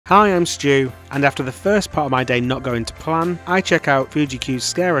Hi, I'm Stu, and after the first part of my day not going to plan, I check out Fuji-Q's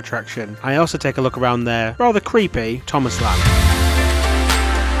scare attraction. I also take a look around their rather creepy Thomas Land.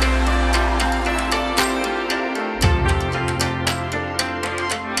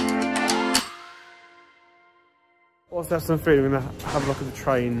 Let's have some food. We're going to have a look at the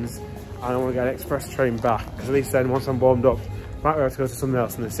trains, and I want to get an express train back, because at least then once I'm warmed up, I might be able to go to something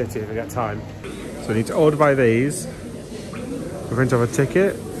else in the city if I get time. So I need to order by these. We're going to have a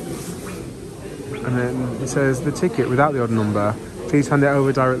ticket, and then it says the ticket without the order number, please hand it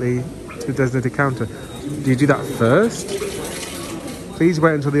over directly to the designated counter. Do you do that first? Please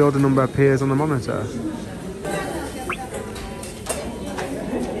wait until the order number appears on the monitor.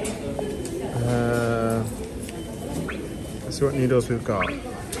 Let's see what noodles we've got.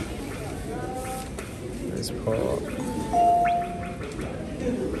 There's pork.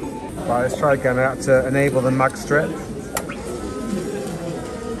 Right, let's try again. I have to enable the mag strip.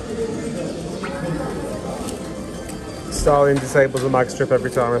 Starling disables the mag strip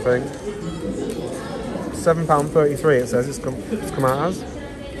every time, I think. £7.33 it says it's come out as.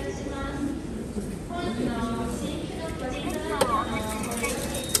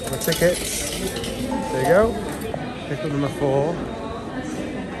 The tickets. There you go. Pick up number 4.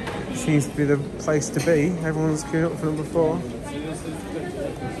 Seems to be the place to be. Everyone's queuing up for number 4.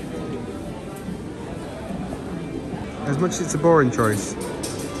 As much as it's a boring choice,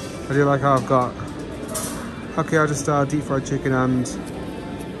 I do like how I've got Hokkaido style deep fried chicken and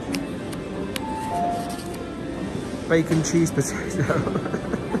bacon cheese potato.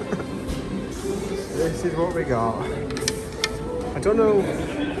 This is what we got. I don't know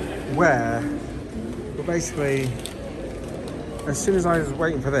where, but basically, as soon as I was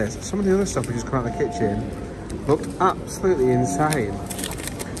waiting for this, some of the other stuff which just come out of the kitchen looked absolutely insane.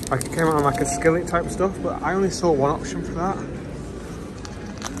 Like it came out on like a skillet type stuff, but I only saw one option for that.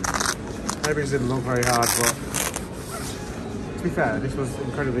 Maybe it didn't look very hard, but to be fair, this was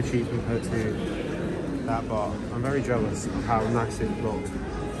incredibly cheap compared to that, but I'm very jealous of how nice it looked.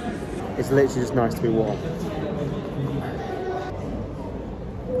 It's literally just nice to be warm.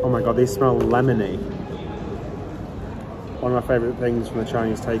 Oh my god, these smell lemony. One of my favourite things from the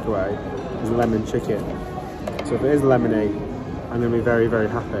Chinese takeaway is lemon chicken. So if it is lemony, I'm going to be very, very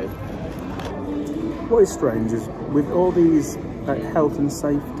happy. What is strange is with all these like health and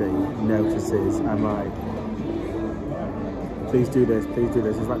safety notices, I'm like, please do this, please do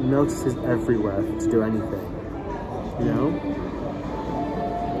this. There's like notices everywhere to do anything, you know?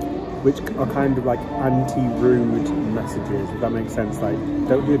 Which are kind of like anti-rude messages, if that makes sense. Like,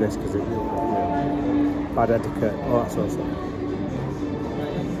 don't do this because it's, you know, bad etiquette, all that sort of stuff.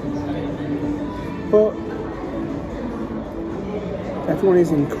 But everyone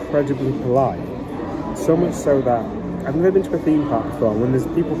is incredibly polite. So much so that I've never been to a theme park before, when there's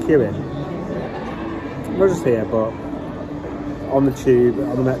people queuing, not just here, but on the tube,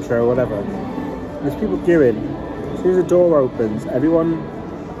 on the metro, whatever. There's people queuing. As soon as the door opens, everyone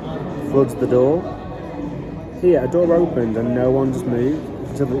floods the door. Here, a door opened and no one just moved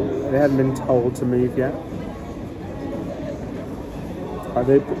until they hadn't been told to move yet. Like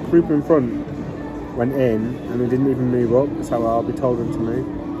the group in front went in and they didn't even move up. It's like, well, I'll be told them to move.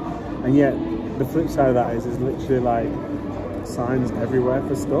 And yet, the flip side of that is there's literally like signs everywhere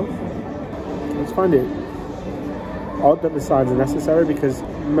for stuff. I just find it odd that the signs are necessary, because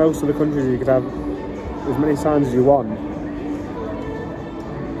most of the countries you could have as many signs as you want.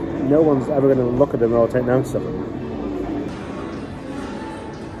 No one's ever going to look at them or take notice of them.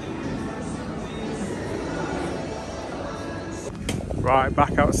 Right,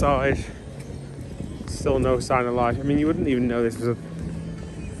 back outside. Still no sign of life. I mean, you wouldn't even know this was a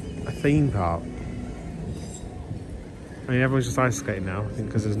theme park. I mean, everyone's just ice skating now, I think,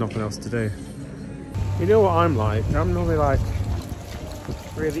 because there's nothing else to do. You know what I'm like? I'm normally like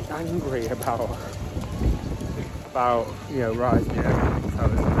really angry about you know, right, yeah, how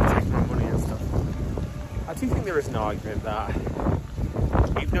they're taking my money and stuff. I do think there is an argument that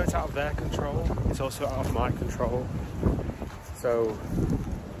even though it's out of their control, it's also out of my control. So,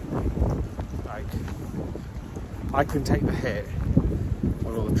 like, I can take the hit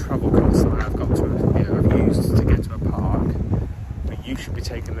on all the travel costs that I've got to, you know, I've used to get to a park, but you should be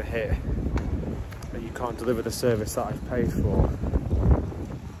taking the hit that you can't deliver the service that I've paid for.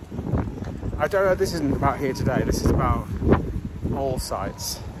 I don't know, this isn't about here today, this is about all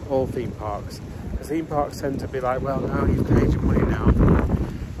sites, all theme parks. The theme parks tend to be like, well, now you've paid your money now,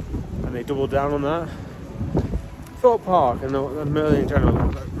 and they double down on that. Thorpe Park and Merlin in general,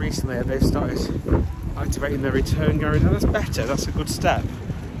 like recently they've started activating the return guarantee. That's better, that's a good step.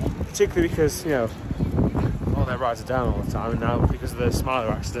 Particularly because, you know, all their rides are down all the time, and now because of the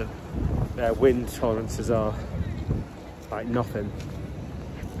Smiler accident, their wind tolerances are like nothing.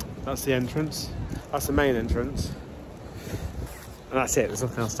 That's the entrance. That's the main entrance. And that's it, there's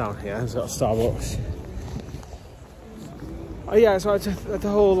nothing else down here. There's got a Starbucks. Oh yeah, so the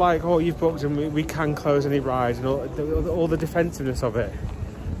whole like, oh, you've booked and we can close any rides, and all the defensiveness of it.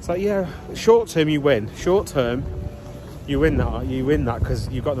 It's like, yeah, short term you win. Short term, you win that because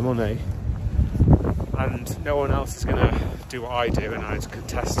you've got the money. And no one else is going to do what I do, and I'd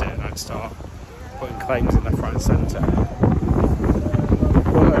contest it and I'd start putting claims in left, right and centre.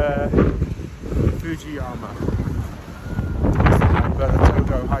 But Fujiyama, the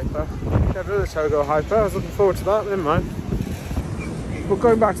Togo Hyper. Yeah, another Togo Hyper. I was looking forward to that, never mind. But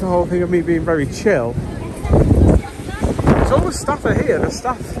going back to the whole thing of me being very chill, there's all the staff are here. The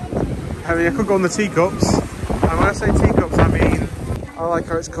staff, I mean, I could go on the teacups, and when I say teacups I mean, I like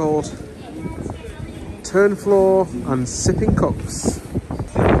how it's called turn floor and sipping cups.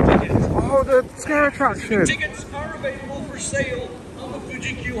 Oh, the scare attraction! Tickets are available for sale on the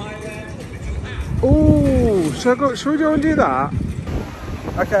Fuji-Q Highland. Oh, should we go and do that?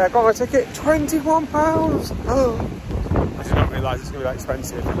 Okay, I got my ticket, £21. Oh, I did not realise it's going to be that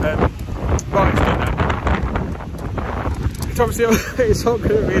expensive. But it's obviously it's not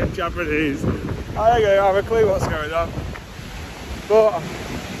going to be in Japanese. I don't have a clue what's going on. But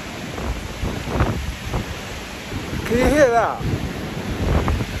can you hear that?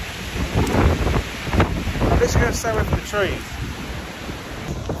 I'm just going to stay away from the trees.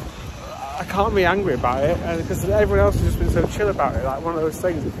 I can't be angry about it, because everyone else has just been so chill about it. Like one of those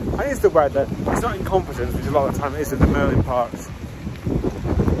things. I think it's the weather. It's not incompetence, which a lot of the time it is in the Merlin parks.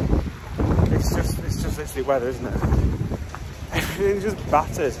 It's just literally weather, isn't it? Everything's just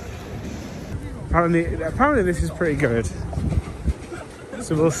battered. Apparently this is pretty good.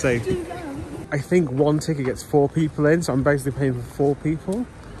 So we'll see. I think one ticket gets 4 people in, so I'm basically paying for 4 people.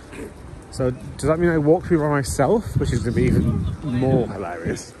 So does that mean I walk through by myself, which is going to be even more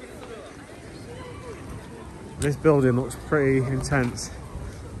hilarious? This building looks pretty intense.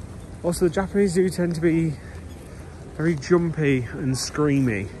 Also, the Japanese do tend to be very jumpy and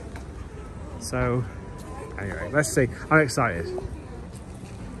screamy. So anyway, let's see. I'm excited.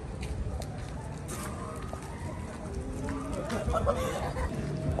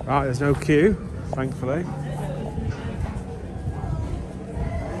 Right, there's no queue, thankfully.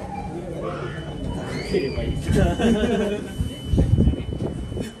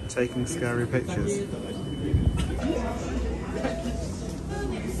 Taking scary pictures.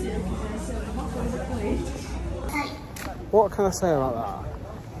 What can I say about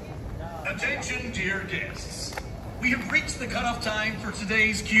that? Attention, dear guests. We have reached the cutoff time for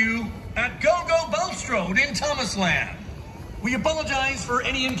today's queue at Go-Go Belstrode in Thomasland. We apologize for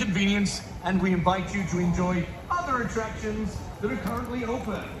any inconvenience, and we invite you to enjoy other attractions that are currently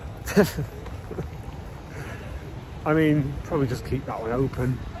open. I mean, probably just keep that one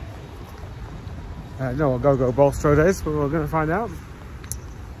open. Know what Go-Go Belstrode is, but we're going to find out.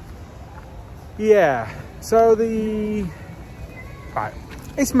 Yeah, so right,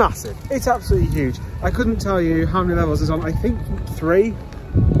 it's massive. It's absolutely huge. I couldn't tell you how many levels it's on. I think 3,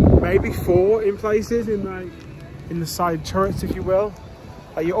 maybe 4 in places, in the side turrets, if you will.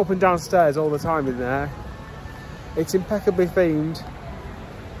 Like you're up and down stairs all the time in there. It's impeccably themed.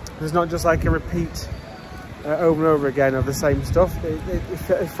 There's not just like a repeat over and over again of the same stuff.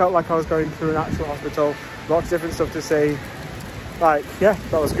 It felt like I was going through an actual hospital. Lots of different stuff to see. Like, yeah,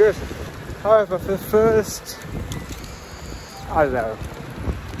 that was good. However, for the first, I don't know,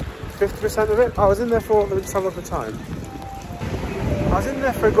 50% of it, I was in there for, let's have a look at the time. I was in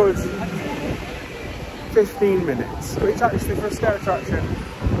there for a good 15 minutes, which actually for a scare attraction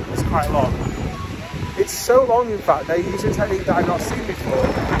is quite long. It's so long, in fact, they use a technique that I've not seen before,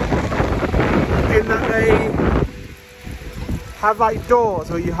 in that they have like doors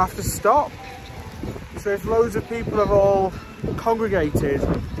where you have to stop. So if loads of people have all congregated,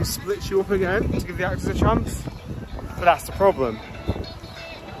 it splits you up again to give the actors a chance. But that's the problem.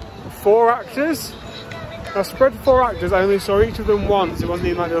 4 actors. Now spread 4 actors, I only saw each of them once. It wasn't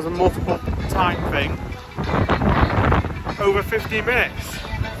even like there was a multiple time thing. Over 15 minutes.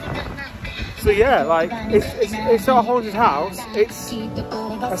 So yeah, like it's not a haunted house, it's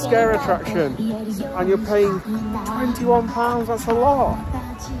a scare attraction. And you're paying £21, that's a lot.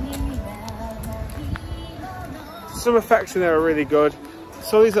 Some effects in there are really good.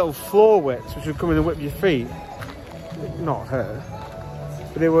 So these little floor whips, which would come in and whip your feet. Not hurt.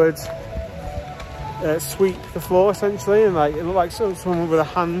 But they would sweep the floor essentially, and like it looked like someone with a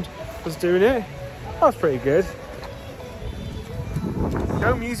hand was doing it. That was pretty good.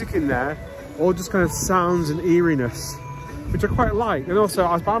 No music in there, all just kind of sounds and eeriness, which I quite like. And also,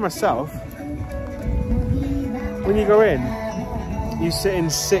 I was by myself. When you go in, you sit in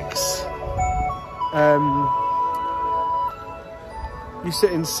six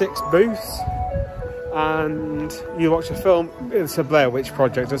booths, and you watch a film. It's a Blair Witch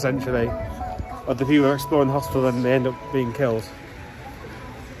Project, essentially, of the people who are exploring the hospital and they end up being killed.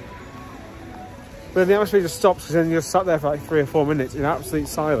 But then the atmosphere just stops, because then you're sat there for like 3 or 4 minutes in absolute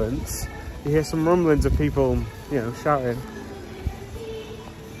silence. You hear some rumblings of people, you know, shouting.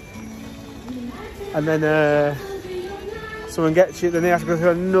 And then someone gets you, then they have to go through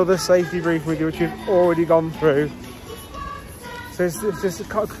another safety briefing with you, which you've already gone through. So it's just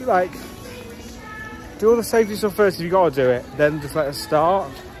like, do all the safety stuff first if you got to do it, then just let us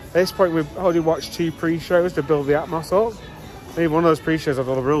start. At this point, we've already watched 2 pre-shows to build the atmos up. Maybe one of those pre-shows has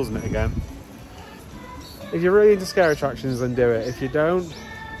all the rules in it again. If you're really into scare attractions, then do it. If you don't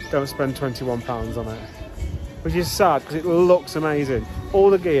spend £21 on it. Which is sad, because it looks amazing. All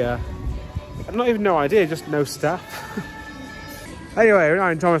the gear. I've not even no idea, just no staff. Anyway, we're now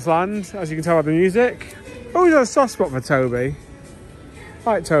in Thomas Land, as you can tell by the music. Oh, he's got a soft spot for Toby.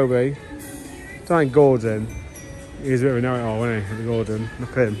 Right, Toby. Don't like Gordon. He's a bit of a know-it-all, isn't he? Gordon.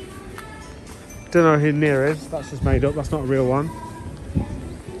 Look at him. Don't know who near is. That's just made up. That's not a real one.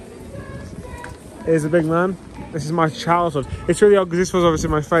 Here's the big man. This is my childhood. It's really odd because this was obviously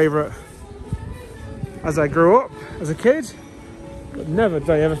my favourite as I grew up as a kid. But never did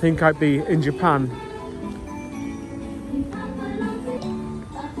I ever think I'd be in Japan.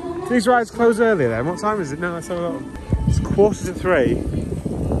 These rides close earlier then. What time is it now? Let's have a look. It's 2:45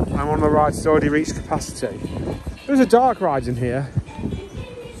 and one of the rides has already reached capacity. There's a dark ride in here.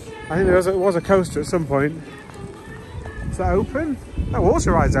 I think there was a coaster at some point. Is that open? That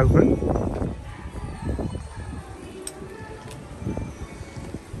water ride's open.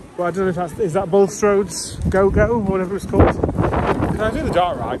 But I don't know if that's, is that Bulstrode's Go-Go or whatever it's called? Can I do the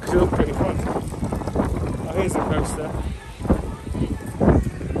dark ride because it looks pretty fun. Oh, here's the coaster.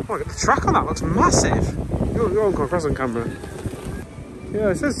 Oh, look at the track on that, looks massive. You're on across on camera. Yeah,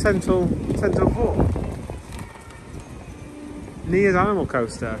 it says Central 4. Nia's Animal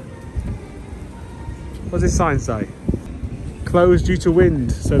Coaster. What does this sign say? Closed due to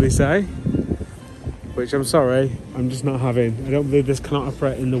wind, so they say. Which I'm sorry, I'm just not having. I don't believe this cannot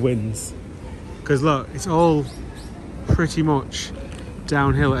operate in the winds. Because look, it's all pretty much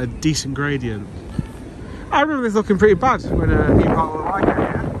downhill at a decent gradient. I remember this looking pretty bad when you got the light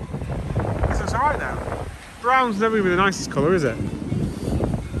here. This looks alright though. Brown's never even the nicest colour, is it?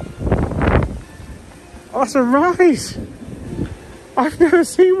 Oh, that's a ride! I've never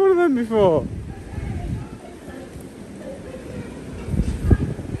seen one of them before.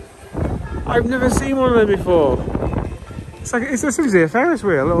 I've never seen one of them before. It's essentially a Ferris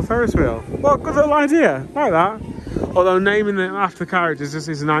wheel, a little Ferris wheel. What good little idea, like that. Although naming them after characters just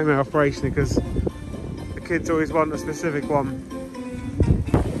is a nightmare operation because the kids always want a specific one.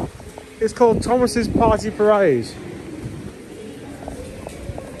 It's called Thomas's Party Parade. I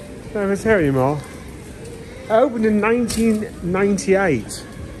don't know if it's here anymore. It opened in 1998.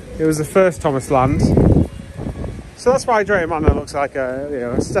 It was the first Thomas Land. So that's why Drake Manor looks like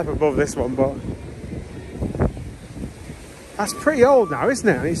a step above this one, but that's pretty old now, isn't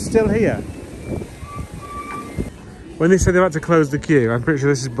it? And it's still here. When they said they had to close the queue, I'm pretty sure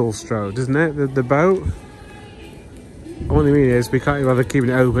this is Bulstrode, isn't it? The boat. And what they mean is we can't bother keeping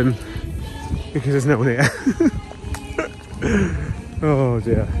it open because there's no one here. Oh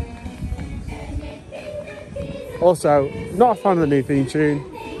dear. Also, not a fan of the new theme tune.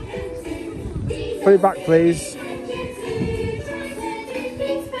 Put it back, please.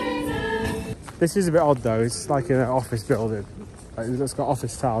 This is a bit odd though, it's like in an office building. It's got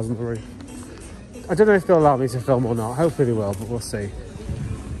office tiles on the roof. I don't know if they'll allow me to film or not, hopefully they will, but we'll see.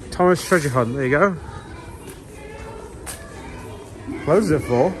 Thomas Treasure Hunt, there you go. Closes at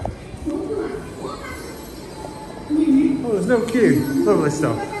 4. Oh, there's no queue, lovely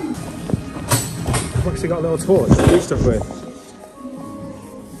stuff. I've actually got a little torch to do stuff with.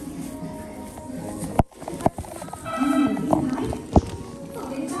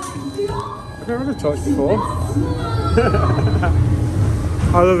 I've never had a torch before.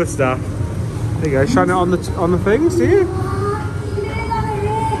 I love this stuff. There you go, shine it on the things, do you?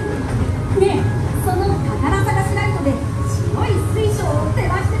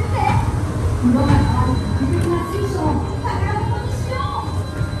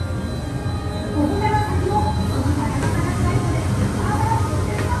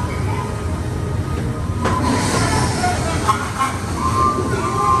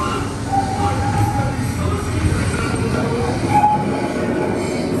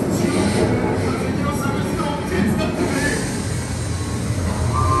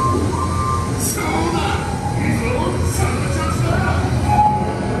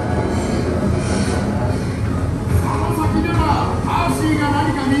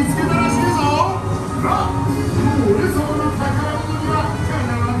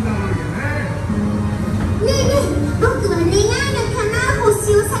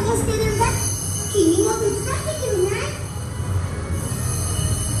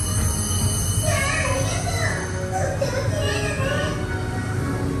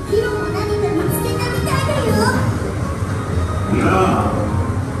 ら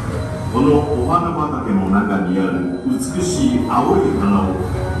このお花畑の中にある美しい青い花を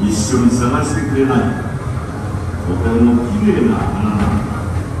一緒に探してくれないか。とても綺麗な花なんだ。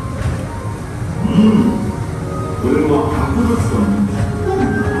これは博物館にぴったりだ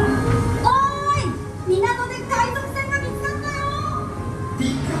な。おーい、港で海賊船が見つかったよ。ピ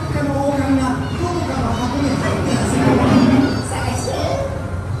ッカピカの王冠がどこかの箱に入ってるはずだから探して。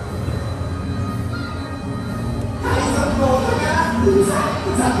海賊の音がうざ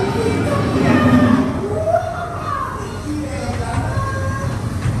うざって言ってるんだ。綺麗だな。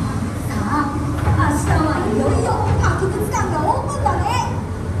さあ、明日はいよいよ博物館がオープンだね。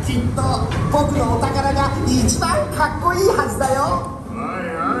きっと僕のお宝が一番かっこいいはずだよ。はい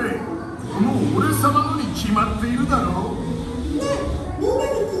はい、この俺様のに決まっているだろう。ねえ、みんな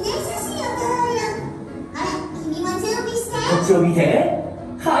で記念写真を撮ろうよ。あら、君も準備して。こっちを見て。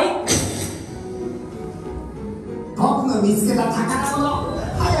はい。僕の見つけた宝物、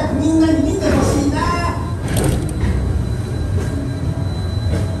早くみんなに見てほしいな。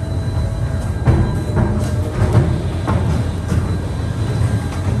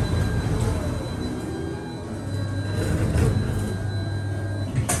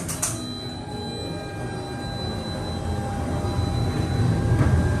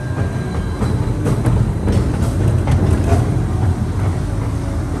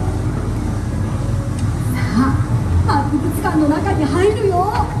博物館の中に入るよ。うわ、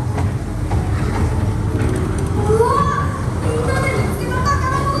みんなで見つけた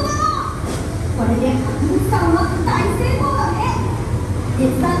宝物だ。これで博物館は大成功だね。手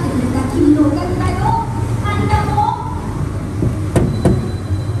伝ってくれた君のおかげだよ。ありがとう。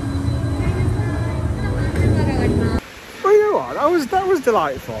Well, you know what? That was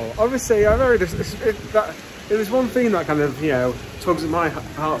delightful. Obviously, I very it was one thing that kind of tugs at my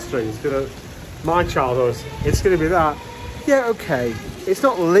heartstrings. Because my childhood, it's going to be that. Yeah, okay. It's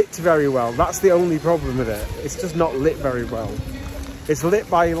not lit very well. That's the only problem with it. It's just not lit very well. It's lit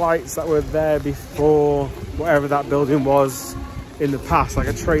by lights that were there before whatever that building was in the past, like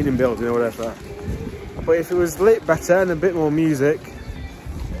a training building or whatever. But if it was lit better and a bit more music,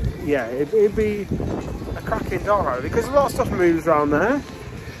 yeah, it'd be a cracking dark ride, because a lot of stuff moves around there.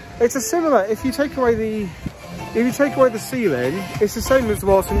 It's a similar, if you take away the ceiling, it's the same as the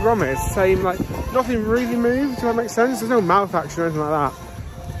Wallace and Gromit. It's the same, like, nothing really moves, does that make sense? There's no mouth action or anything like that.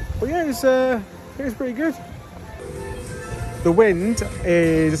 But yeah, it was pretty good. The wind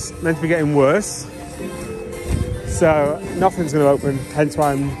is meant to be getting worse, so nothing's going to open, hence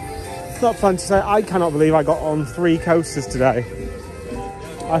why I'm not planning to say. I cannot believe I got on 3 coasters today.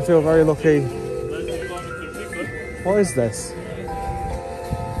 I feel very lucky. What is this?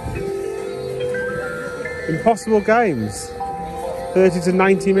 Impossible Games. 30 to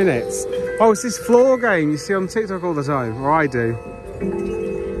 90 minutes. Oh, it's this floor game you see on TikTok all the time, or I do.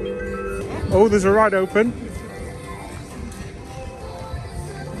 Oh, there's a ride open.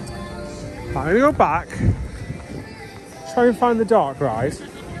 I'm gonna go back, try and find the dark ride.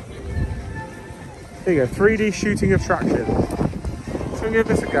 There you go, 3D shooting attraction. So we'll give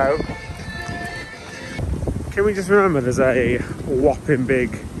this a go. Can we just remember there's a whopping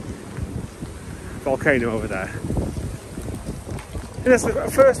big volcano over there? And that's the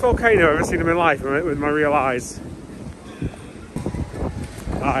first volcano I've ever seen in my life with my real eyes.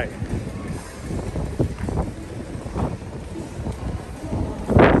 Right.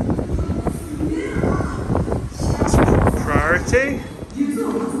 Priority.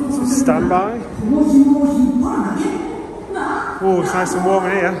 Some standby. Oh, it's nice and warm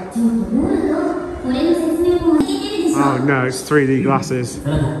in here. Oh no, it's 3D glasses.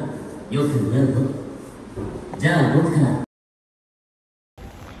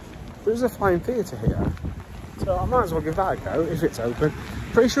 There's a flying theatre here, so I might as well give that a go if it's open.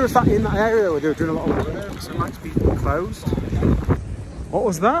 Pretty sure it's in that area that we're doing a lot of work, so it might be closed. What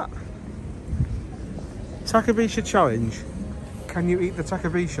was that? Takabisha challenge. Can you eat the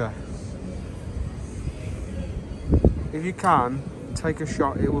takabisha? If you can, take a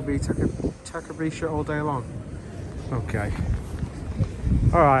shot. It will be takabisha all day long. Okay.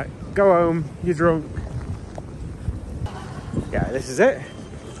 All right, go home. You're drunk. Yeah, this is it.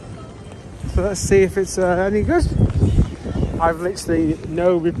 So let's see if it's any good. I've literally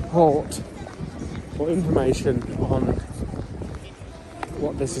no report or information on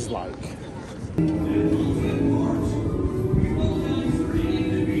what this is like.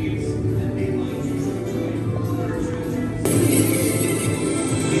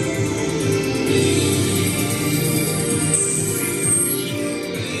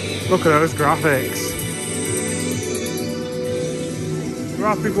 Look at those graphics. There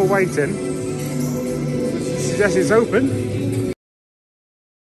are people waiting. Suggest it's open.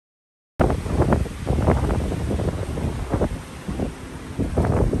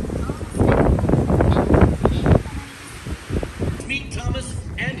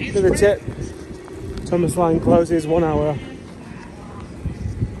 For the tip, Thomas Land closes 1 hour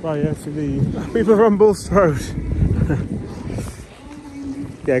prior to the people from Bulstrode.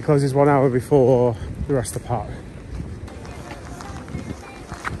 Yeah, it closes 1 hour before the rest of the park.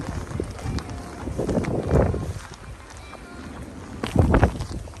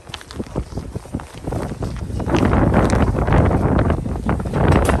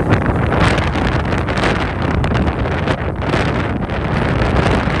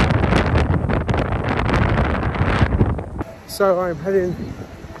 So I'm heading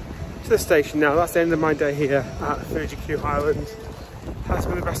to the station now. That's the end of my day here at Fuji-Q Highland. Has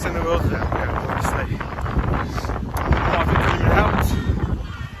been the best in the world today, obviously. But I think it really helped.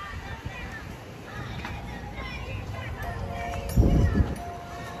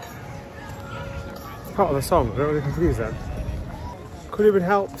 It's part of the song, I don't really confuse that. Could have been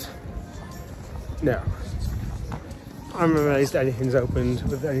helped? No. I'm amazed anything's opened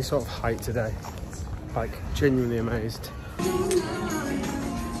with any sort of height today. Like, genuinely amazed.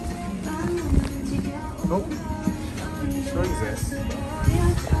 Oh, what is this?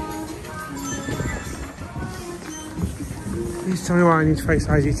 Please tell me why I need to face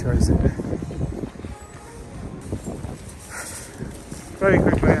ID to exit. Very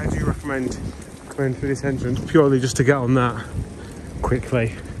quickly, I do recommend going through this entrance purely just to get on that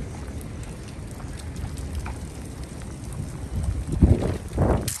quickly.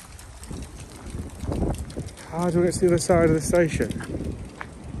 How do I get to the other side of the station?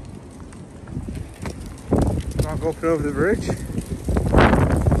 I'll go up and over the bridge.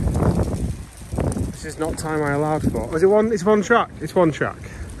 This is not time I allowed for. Is it one? It's one track. It's one track.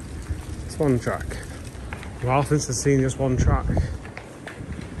 It's one track. Well, since I've seen just one track.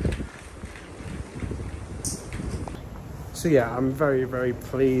 So yeah, I'm very, very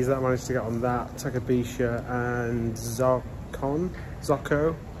pleased that I managed to get on that. Takabisha and Zokon.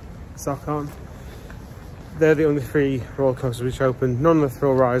 They're the only 3 roller coasters which opened. None of the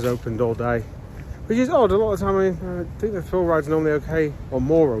thrill rides opened all day, which is odd. A lot of the time I think the thrill rides are normally okay, or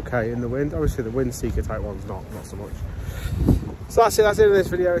more okay in the wind. Obviously the wind seeker type ones not so much. So that's it of this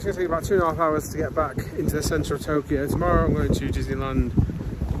video. It's going to take about 2.5 hours to get back into the centre of Tokyo. Tomorrow I'm going to Disneyland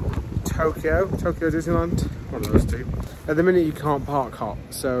Tokyo Disneyland, one of those two. At the minute you can't park hop,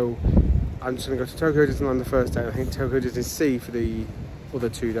 so I'm just going to go to Tokyo Disneyland the first day. I think Tokyo DisneySea for the other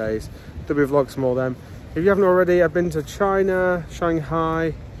 2 days. There'll be vlogs from all them. If you haven't already, I've been to China,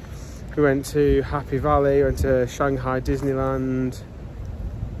 Shanghai, we went to Happy Valley, went to Shanghai Disneyland.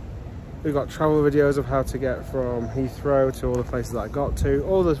 We've got travel videos of how to get from Heathrow to all the places that I got to.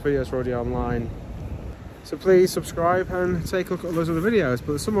 All those videos are already online. So please subscribe and take a look at those other videos. But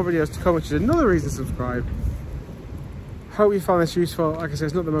there's some more videos to come, which is another reason to subscribe. Hope you found this useful. Like I said,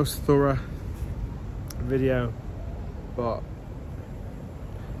 it's not the most thorough video, but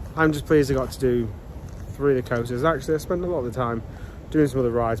I'm just pleased I got to do 3 of the coasters. Actually, I spent a lot of the time doing some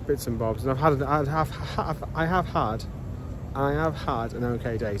other rides, bits and bobs, and I have had an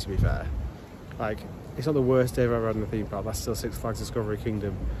okay day, to be fair. Like, it's not the worst day I've ever had in a theme park. That's still Six Flags Discovery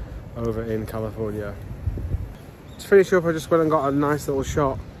Kingdom over in California. To finish up, I just went and got a nice little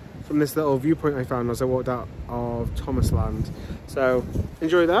shot from this little viewpoint I found as I walked out of Thomas Land. So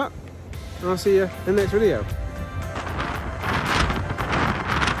enjoy that, and I'll see you in the next video.